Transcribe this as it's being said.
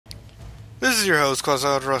This is your host, Claus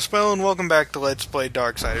and welcome back to Let's Play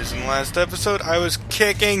Darksiders. In the last episode, I was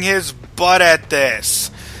kicking his butt at this.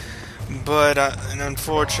 But an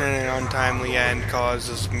unfortunate and untimely end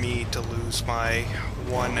causes me to lose my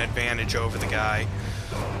one advantage over the guy.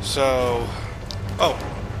 So...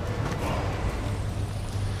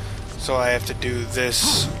 So I have to do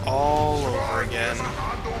this all over again.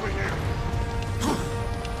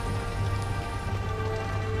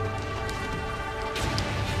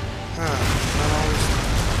 Not always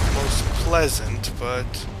the most pleasant,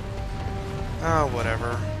 but... oh,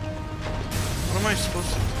 whatever. What am I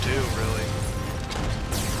supposed to do, really?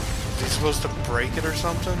 Is he supposed to break it or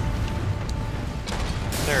something?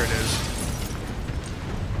 There it is.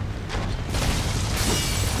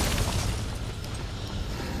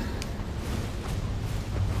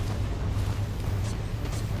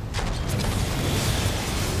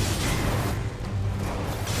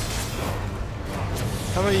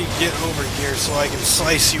 How about you get over here so I can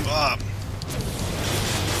slice you up?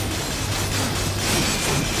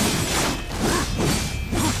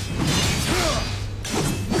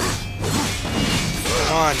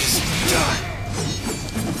 Come on, just die.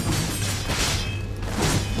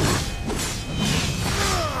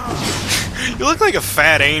 You look like a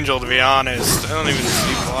fat angel, to be honest. I don't even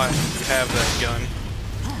see why you have that gun.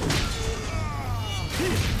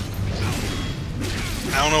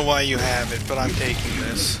 I don't know why you have it, but I'm taking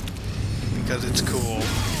this because it's cool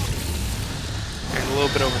and a little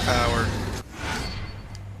bit overpowered.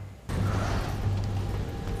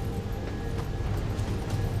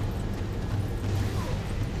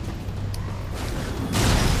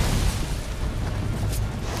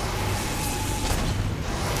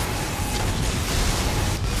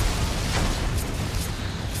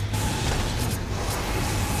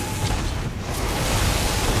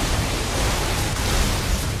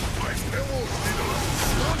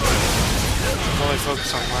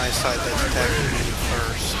 Focus on my side that's attacking me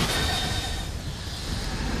first.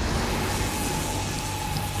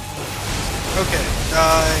 Okay,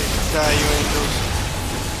 die, you angels.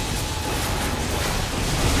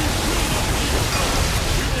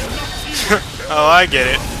 Oh, I get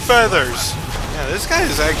it. Feathers. Yeah, this guy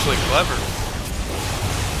is actually clever.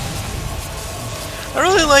 I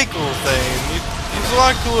really like Ulthane. He's a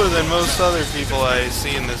lot cooler than most other people I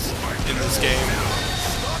see in this game.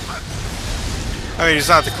 I mean, he's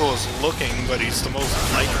not the coolest looking, but he's the most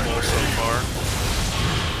likable so far.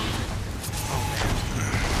 Oh,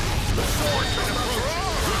 man.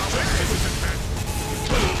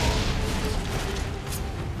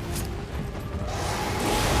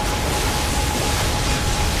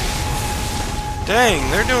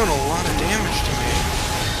 Dang, they're doing a lot of damage to me.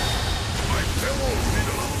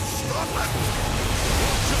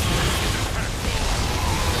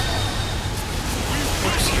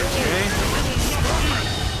 Excuse me.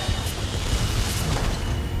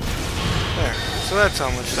 There, so that's how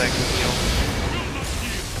much that can heal.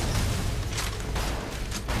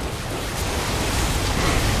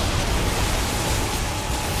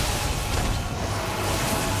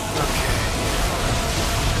 Okay.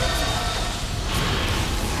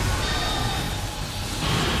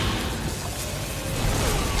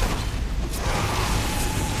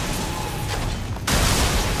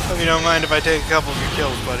 Hope you don't mind if I take a couple of your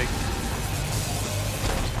kills, buddy.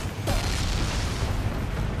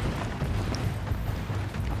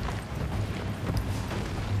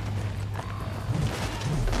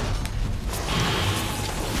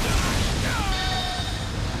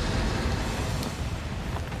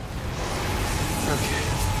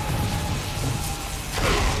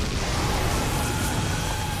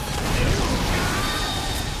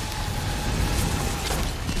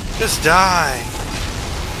 Just die!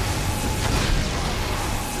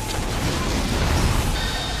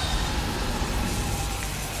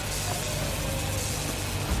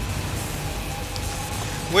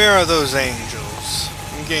 Where are those angels?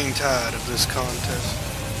 I'm getting tired of this contest.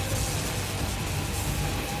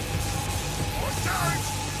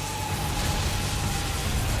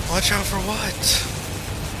 Watch out for what?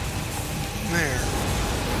 There.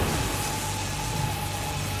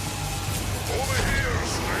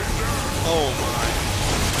 Oh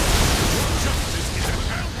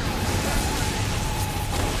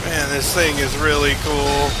my. Man, this thing is really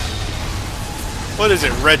cool. What is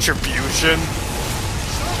it, Retribution?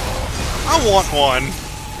 I want one.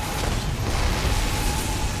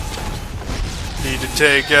 Need to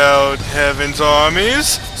take out Heaven's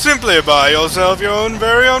armies? Simply buy yourself your own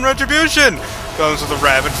very own Retribution. Comes with a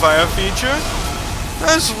rapid fire feature,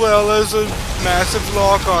 as well as a massive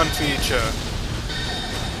lock-on feature.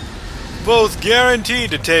 Both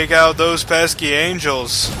guaranteed to take out those pesky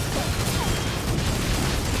angels.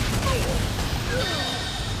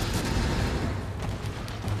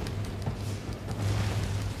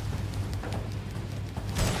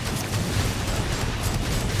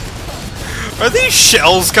 Are these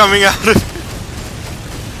shells coming out of...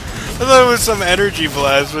 I thought it was some energy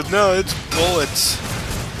blast, but no, it's bullets.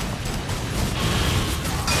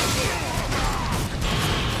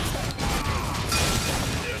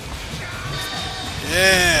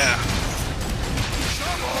 Yeah!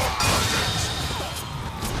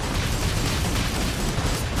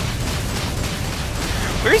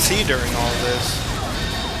 Where's he during all this?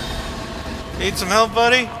 Need some help,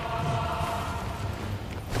 buddy?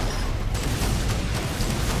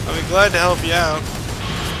 I'll be glad to help you out.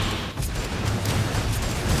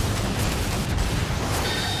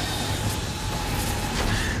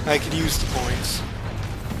 I could use the points.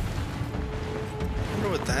 I wonder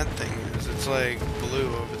what that thing is. It's like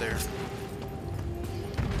blue over there.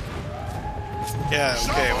 Yeah,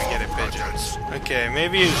 okay, we get it, pigeons. Okay,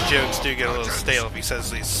 maybe his jokes do get a little stale if he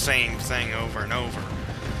says the same thing over and over.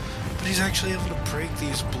 But he's actually able to break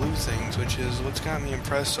these blue things, which is what's got me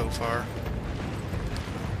impressed so far.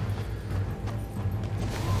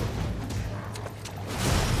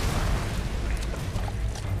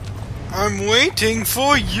 I'm waiting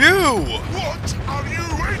for you! What are you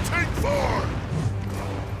waiting for?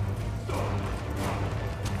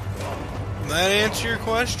 That answer your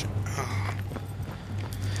question? Oh.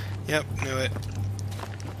 Yep, knew it.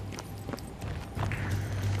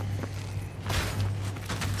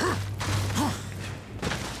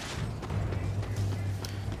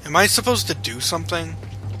 Am I supposed to do something?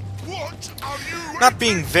 What are you Not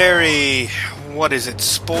being very, what is it,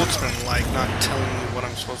 sportsman-like, not telling me what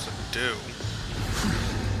I'm supposed to do.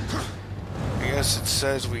 I guess it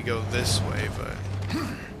says we go this way, but...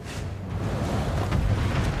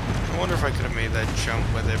 I wonder if I could have made that jump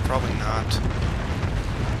with it. Probably not.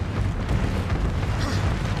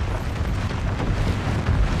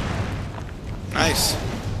 Nice.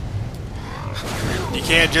 You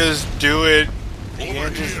can't just do it. You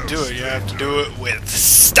can't just do it. You have to do it with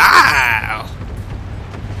style.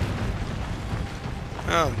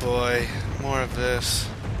 Oh boy, more of this.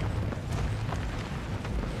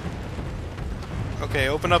 Okay,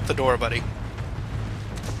 open up the door, buddy.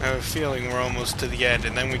 I have a feeling we're almost to the end,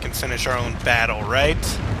 and then we can finish our own battle, right?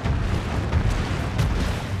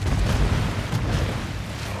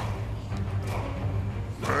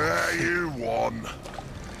 You won.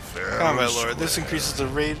 Combat Lord. This increases the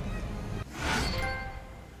rate.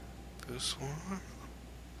 Boost one.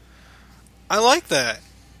 I like that.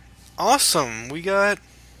 Awesome. We got...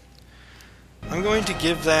 I'm going to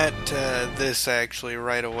give that this actually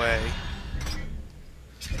right away.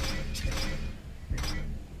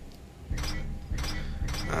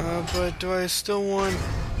 But do I still want...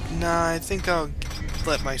 Nah, I think I'll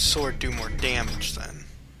let my sword do more damage then.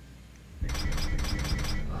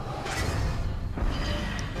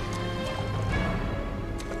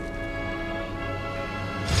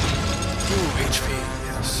 Ooh, HP,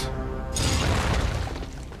 yes.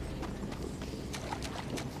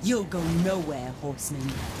 You'll go nowhere,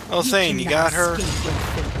 horseman. Oh, Thane, you got her? Abaddon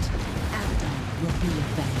will be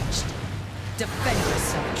avenged. Defend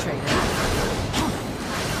yourself, traitor.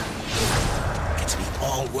 Gets me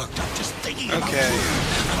all worked up just thinking about Okay.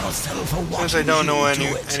 it. Since I don't know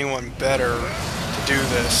anyone better to do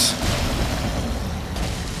this.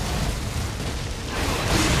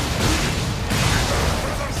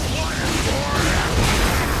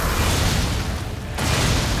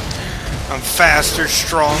 I'm faster,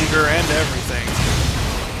 stronger, and everything.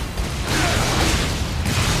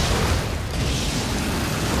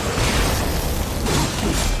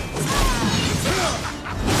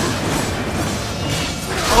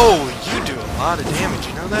 Oh, you do a lot of damage,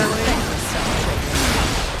 you know that, lady?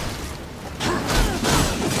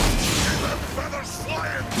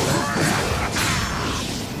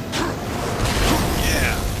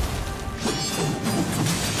 Yeah.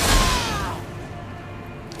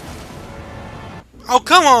 Oh,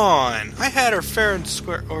 come on! I had her fair and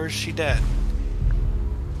square, or is she dead?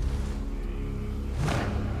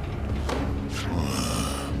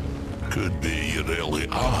 Could be you really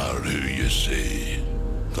are who you say.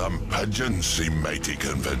 Them pigeons seem mighty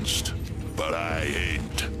convinced, but I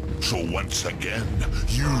ain't. So once again,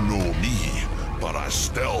 you know me, but I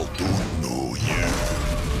still don't know you.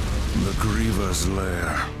 The Griever's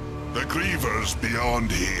lair. The Griever's beyond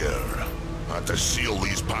here. I had to seal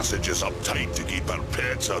these passages up tight to keep our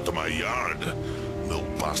pets out of my yard. Little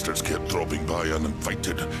bastards kept dropping by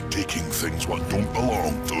uninvited, taking things what don't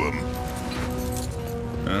belong to them.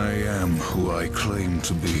 I am who I claim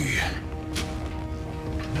to be.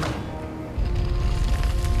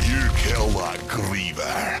 You kill that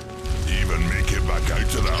Griever. Even make it back out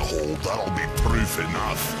to that hole, that'll be proof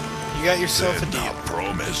enough. You got yourself a Then deal. I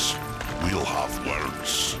promise, we'll have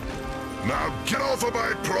words. Now get off of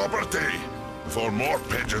my property before more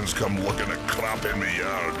pigeons come looking at crap in my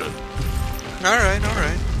yard. Alright,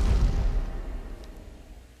 alright.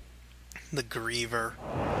 The Griever.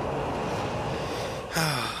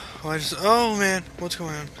 Oh man, what's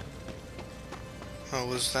going on? Oh,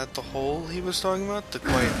 was that the hole he was talking about? The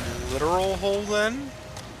quite literal hole then?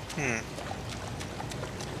 I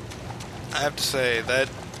have to say,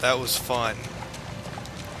 that was fun.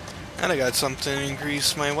 And I got something to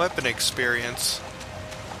increase my weapon experience.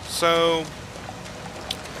 So,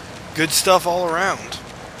 good stuff all around.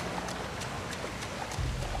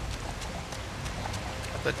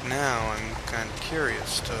 But now I'm kind of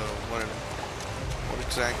curious to what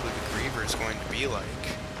exactly the Griever is going to be like.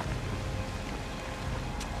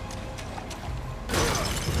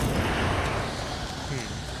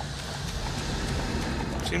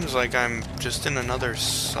 Seems like I'm just in another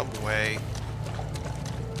subway.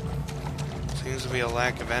 Seems to be a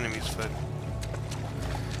lack of enemies, but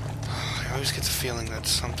I always get the feeling that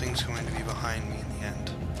something's going to be behind me in the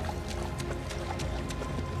end.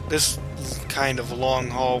 This kind of long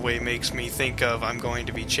hallway makes me think of I'm going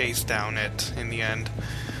to be chased down it in the end.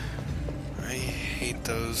 I hate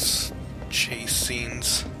those chase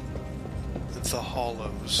scenes. The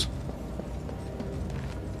hollows.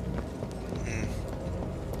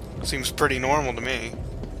 Seems pretty normal to me.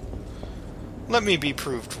 Let me be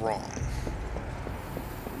proved wrong.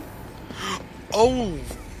 Oh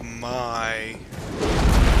my.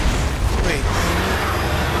 Wait.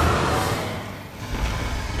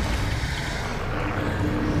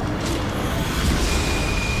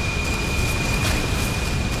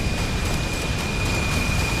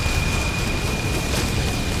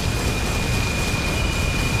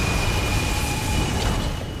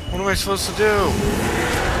 What am I supposed to do?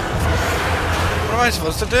 What am I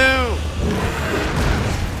supposed to do?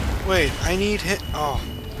 Wait, I need hit. Oh.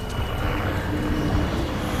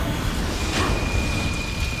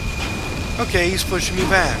 Okay, he's pushing me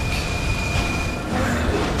back.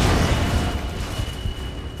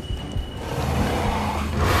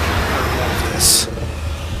 I love this.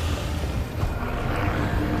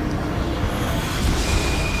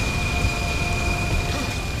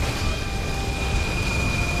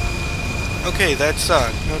 Okay, that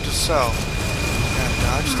sucked. Note to self.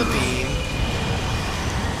 Dodge the beam,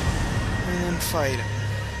 and then fight him.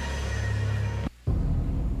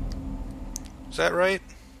 Is that right?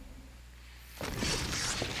 I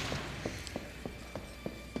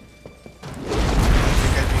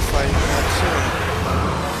think I'd be fighting that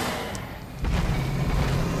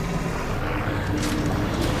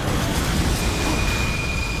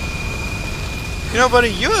soon. You know, buddy,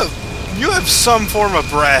 you have some form of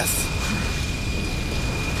breath.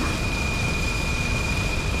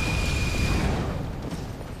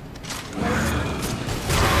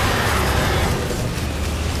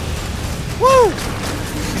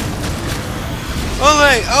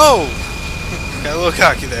 Oh! Got a little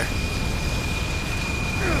cocky there.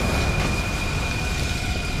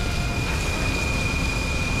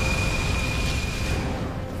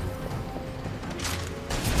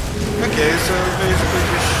 Okay, so basically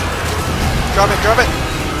just drop it, drop it!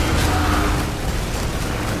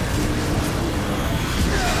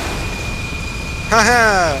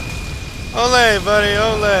 Haha! Ole, buddy,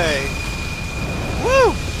 ole!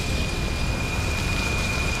 Woo!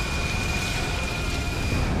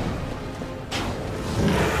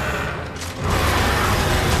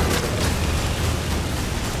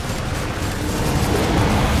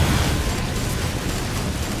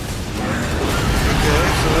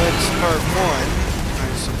 Part 1, I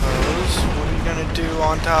suppose. What are you gonna do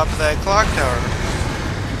on top of that clock tower?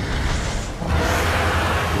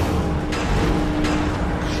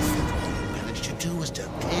 I think all we managed to do was to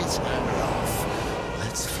piss her off.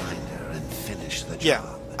 Let's find her and finish the job. Yeah,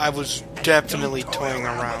 I was definitely toying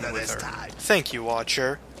around with her. Thank you,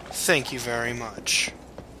 Watcher. Thank you very much.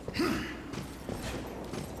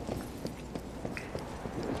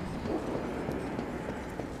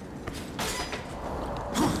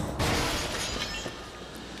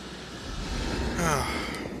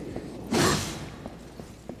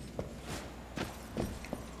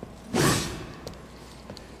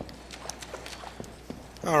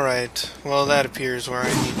 Alright, well that appears where I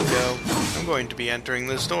need to go. I'm going to be entering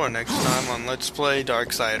this door next time on Let's Play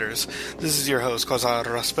Darksiders. This is your host, Quasar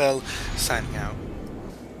Raspel, signing out.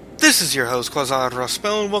 This is your host, Quasar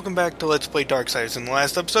Raspel, and welcome back to Let's Play Darksiders. In the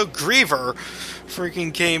last episode, Griever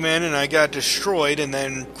freaking came in and I got destroyed and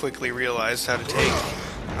then quickly realized how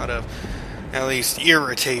to at least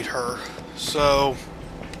irritate her. So,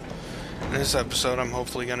 in this episode I'm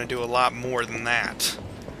hopefully going to do a lot more than that.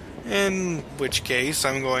 In which case,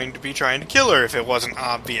 I'm going to be trying to kill her if it wasn't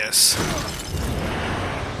obvious.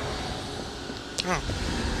 Oh.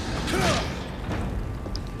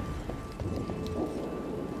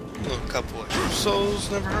 A little couple of souls,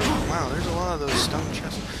 never heard of. Wow, there's a lot of those stone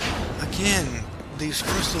chests. Again, these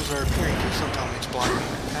crystals are appearing. Please don't tell me it's blocking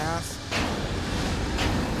the path.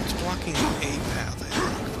 It's blocking a path, I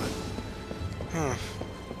think, but... Huh.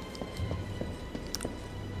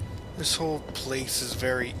 This whole place is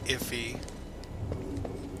very iffy. I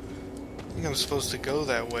think I'm supposed to go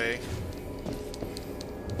that way.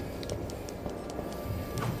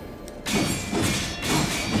 Okay,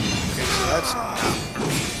 so that's not where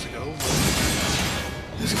I'm supposed to go,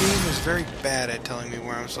 but this game is very bad at telling me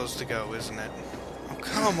where I'm supposed to go, isn't it? Oh,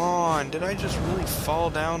 come on! Did I just really fall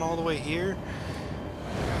down all the way here?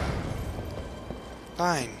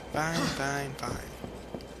 Fine, fine, fine, fine.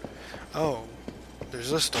 Oh. There's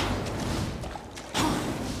this door.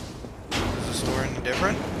 Is this door any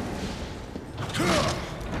different?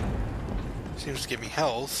 Seems to give me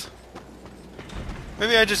health.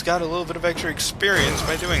 Maybe I just got a little bit of extra experience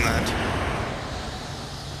by doing that.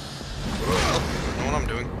 Oh, I don't know what I'm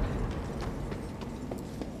doing.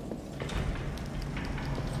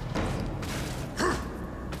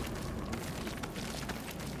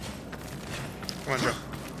 Come on, jump.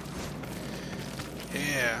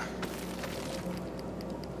 Yeah.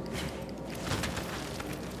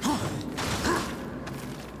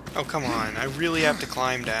 Oh, come on. I really have to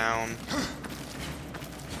climb down.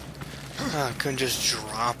 I couldn't just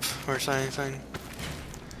drop or anything.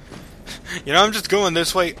 You know, I'm just going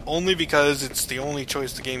this way only because it's the only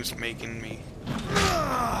choice the game's making me.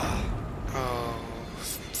 Oh,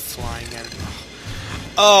 flying at it.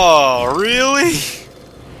 Oh, really?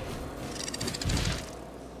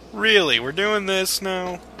 Really? We're doing this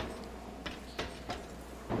now?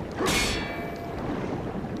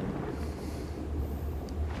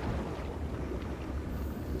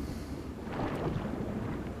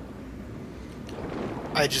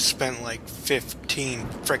 I just spent like 15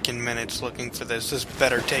 frickin' minutes looking for this. This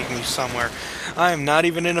better take me somewhere. I am not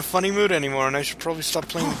even in a funny mood anymore, and I should probably stop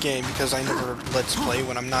playing the game because I never let's play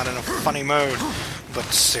when I'm not in a funny mood. But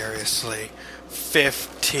seriously,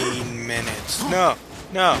 15 minutes.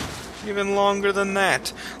 No, even longer than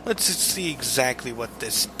that. Let's see exactly what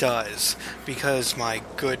this does, because my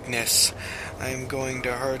goodness, I am going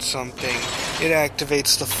to hurt something. It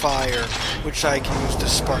activates the fire, which I can use to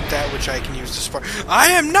spark that, which I can use to spark. I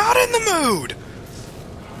am not in the mood!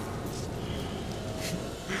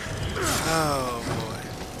 Oh,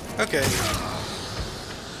 boy. Okay.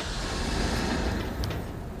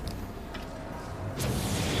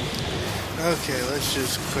 Okay, let's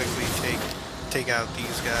just quickly take out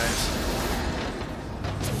these guys.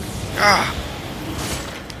 Ah!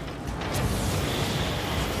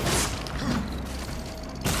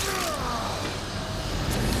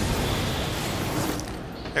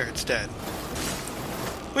 There, it's dead.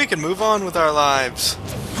 We can move on with our lives.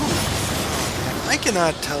 I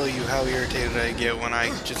cannot tell you how irritated I get when I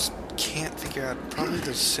just can't figure out probably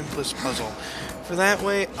the simplest puzzle. For that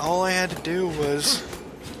way, all I had to do was...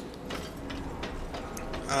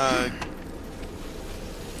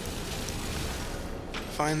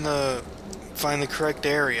 find the correct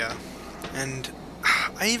area. And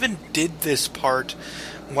I even did this part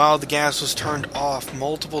while the gas was turned off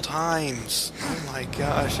multiple times. Oh my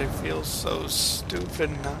gosh, I feel so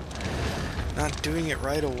stupid not doing it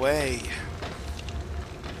right away.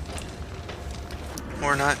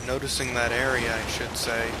 Or not noticing that area, I should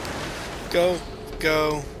say. Go.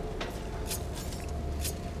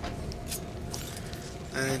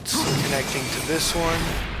 And it's connecting to this one.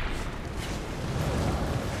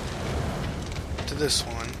 To this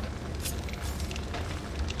one.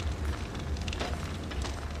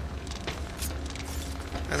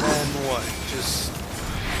 And then what? Just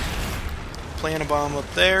plant a bomb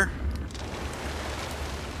up there.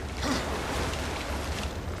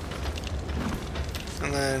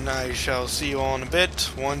 And then I shall see you all in a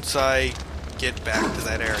bit once I get back to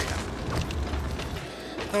that area.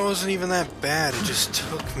 That wasn't even that bad, it just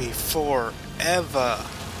took me forever.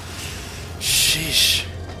 Sheesh.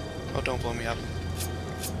 Oh, don't blow me up.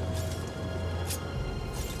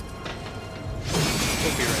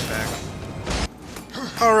 We'll be right back.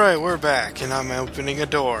 Alright, we're back, and I'm opening a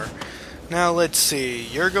door. Now, let's see.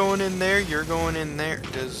 You're going in there, you're going in there.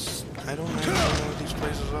 I don't know what these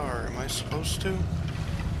places are. Am I supposed to?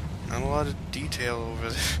 Not a lot of detail over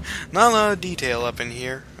there. Not a lot of detail up in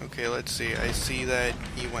here. Okay, let's see. I see that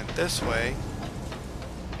he went this way.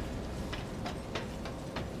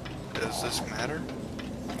 Does this matter?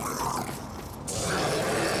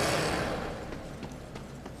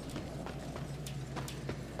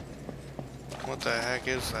 What the heck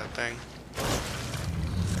is that thing?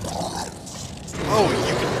 Oh,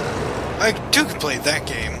 you can... I too can play that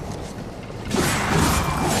game.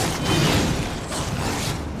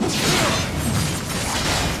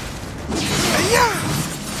 Yeah.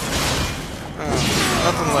 Oh,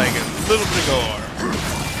 nothing like it. A little bit of gore.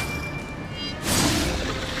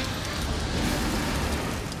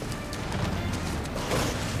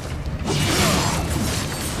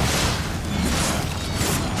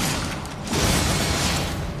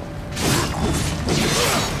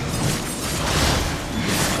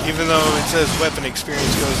 Even though it says weapon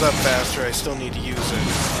experience goes up faster, I still need to use it.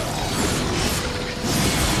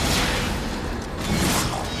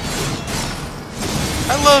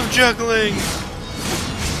 I love juggling!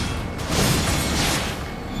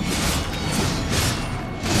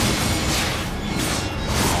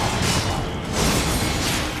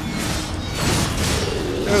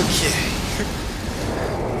 Okay.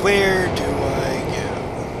 Where do I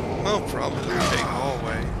go? Well, probably the big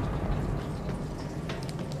hallway.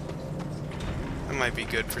 That might be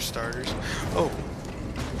good for starters. Oh.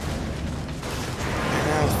 And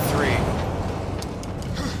now 3.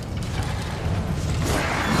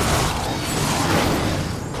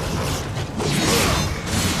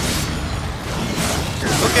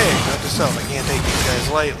 Okay, note to self, I can't take these guys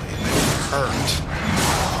lightly. They hurt.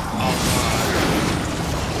 A lot.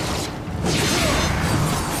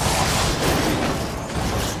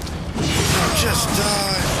 Just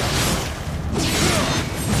die.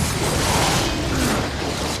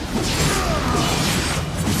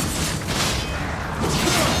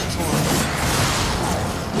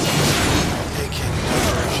 It can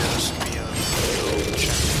never just be a little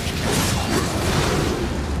challenge.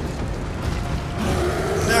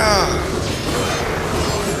 No.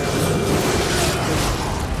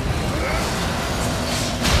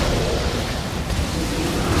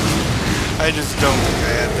 I just don't think I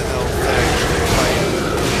had the health to actually fight.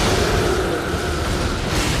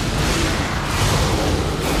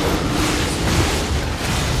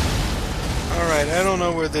 Alright, I don't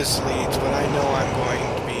know where this leads, but I know I'm going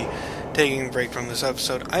to be taking a break from this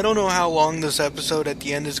episode. I don't know how long this episode at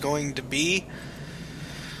the end is going to be,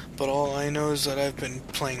 but all I know is that I've been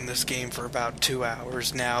playing this game for about 2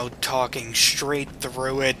 hours now, talking straight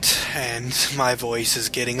through it, and my voice is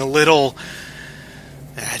getting a little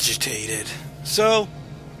agitated. So,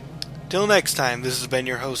 till next time, this has been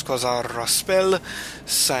your host, Quasar Raspel,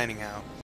 signing out.